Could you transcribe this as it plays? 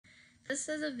This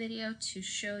is a video to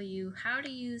show you how to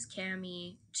use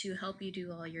Kami to help you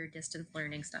do all your distance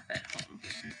learning stuff at home.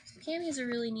 Kami is a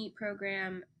really neat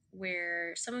program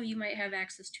where some of you might have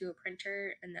access to a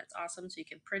printer, and that's awesome, so you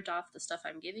can print off the stuff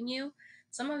I'm giving you.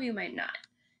 Some of you might not.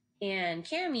 And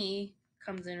Kami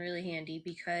comes in really handy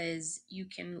because you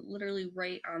can literally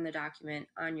write on the document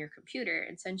on your computer,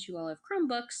 and since you all have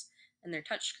Chromebooks and they're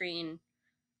touchscreen,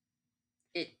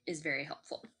 it is very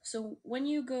helpful. So when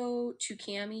you go to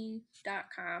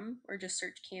Kami.com or just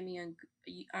search Kami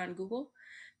on Google,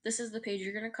 this is the page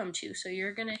you're going to come to. So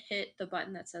you're going to hit the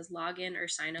button that says login or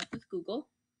sign up with Google.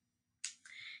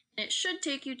 And it should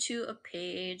take you to a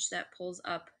page that pulls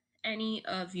up any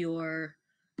of your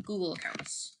Google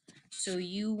accounts. So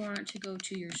you want to go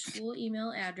to your school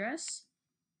email address.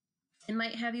 It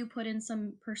might have you put in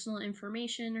some personal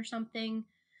information or something,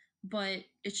 but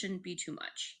it shouldn't be too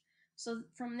much. So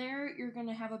from there, you're going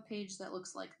to have a page that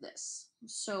looks like this.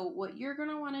 So what you're going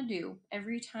to want to do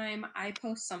every time I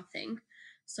post something,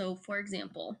 so for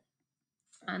example,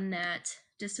 on that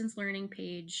distance learning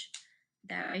page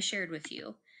that I shared with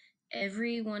you,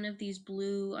 every one of these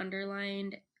blue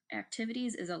underlined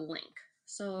activities is a link.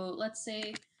 So let's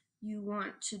say you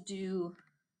want to do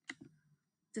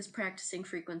this practicing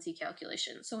frequency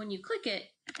calculation. So when you click it,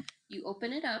 you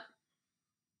open it up.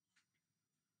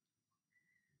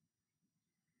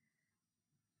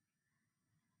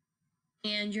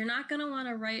 And you're not going to want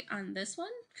to write on this one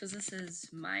because this is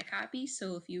my copy.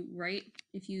 So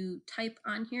if you type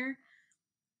on here,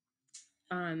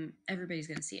 everybody's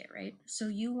going to see it, right? So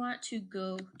you want to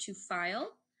go to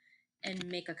File and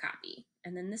make a copy.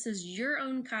 And then this is your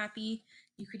own copy.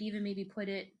 You could even maybe put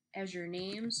it as your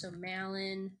name. So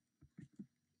Malin,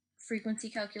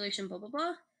 frequency calculation, blah, blah,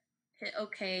 blah. Hit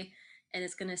OK, and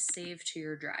it's going to save to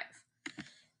your drive.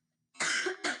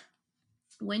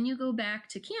 When you go back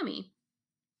to Kami,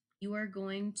 you are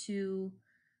going to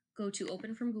go to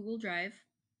Open from Google Drive,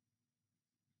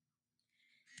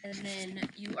 and then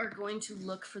you are going to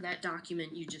look for that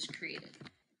document you just created.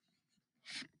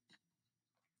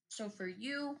 So for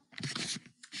you,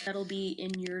 that'll be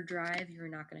in your drive. You're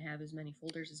not going to have as many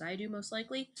folders as I do, most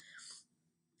likely.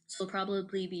 So it'll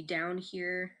probably be down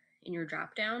here in your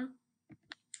drop-down.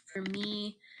 For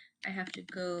me, I have to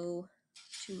go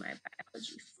to my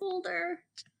biology folder.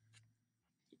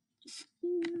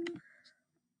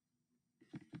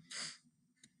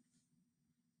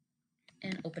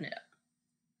 And open it up.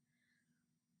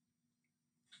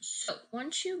 So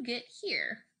once you get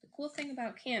here, the cool thing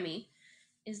about Kami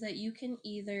is that you can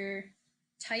either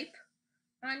type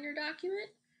on your document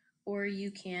or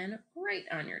you can write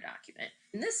on your document.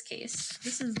 In this case,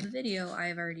 this is the video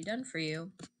I've already done for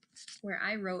you where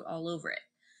I wrote all over it.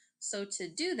 So to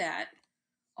do that,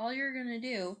 all you're going to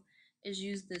do is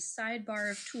use this sidebar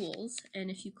of tools,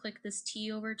 and if you click this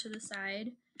T over to the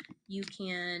side, you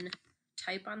can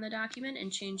type on the document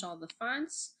and change all the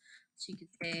fonts. So you could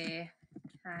say,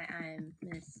 "Hi, I'm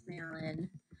Miss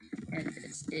Malin, and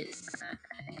this is my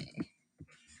Kami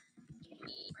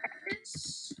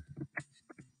practice."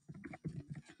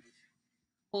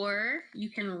 Or you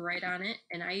can write on it,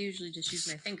 and I usually just use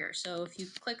my finger. So if you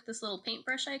click this little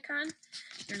paintbrush icon,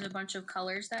 there's a bunch of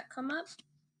colors that come up.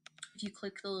 If you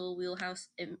click the little wheelhouse,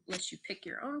 it lets you pick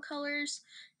your own colors.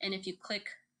 And if you click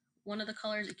one of the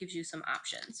colors, it gives you some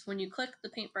options. When you click the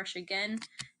paintbrush again,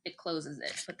 it closes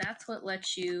it. But that's what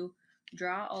lets you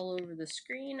draw all over the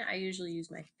screen. I usually use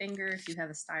my finger. If you have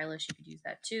a stylus, you could use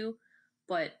that too.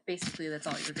 But basically, that's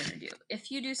all you're going to do.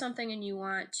 If you do something and you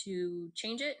want to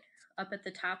change it, up at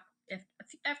the top,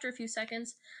 after a few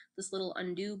seconds, this little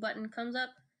undo button comes up,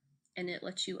 and it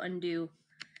lets you undo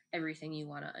everything you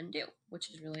want to undo,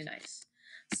 which is really nice.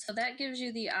 So that gives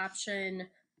you the option.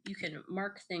 You can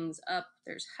mark things up.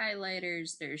 There's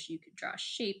highlighters. You could draw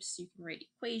shapes. You can write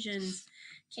equations.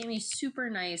 Kami's super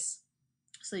nice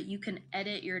so that you can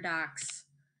edit your docs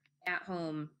at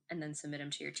home and then submit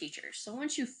them to your teachers. So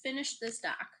once you finish this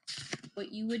doc,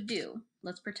 what you would do,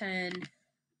 let's pretend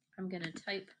I'm going to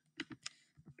type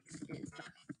this is my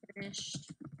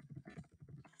finished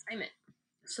assignment.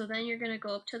 So then you're going to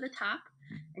go up to the top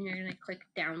and you're going to click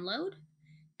download,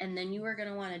 and then you are going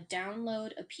to want to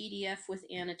download a PDF with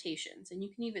annotations, and you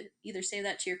can either save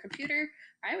that to your computer,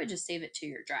 or I would just save it to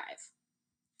your drive.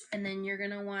 And then you're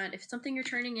going to want, if it's something you're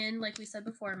turning in, like we said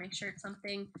before, make sure it's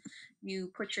something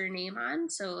you put your name on,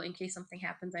 so in case something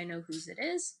happens, I know whose it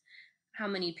is, how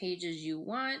many pages you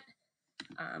want.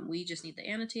 We just need the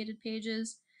annotated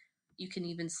pages. You can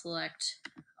even select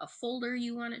a folder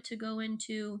you want it to go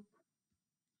into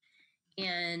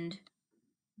and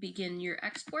begin your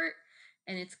export,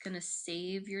 and it's going to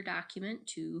save your document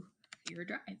to your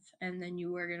drive. And then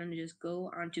you are going to just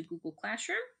go onto Google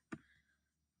Classroom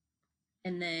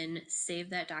and then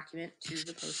save that document to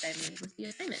the post I made with the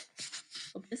assignment.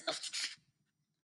 Hope this helps.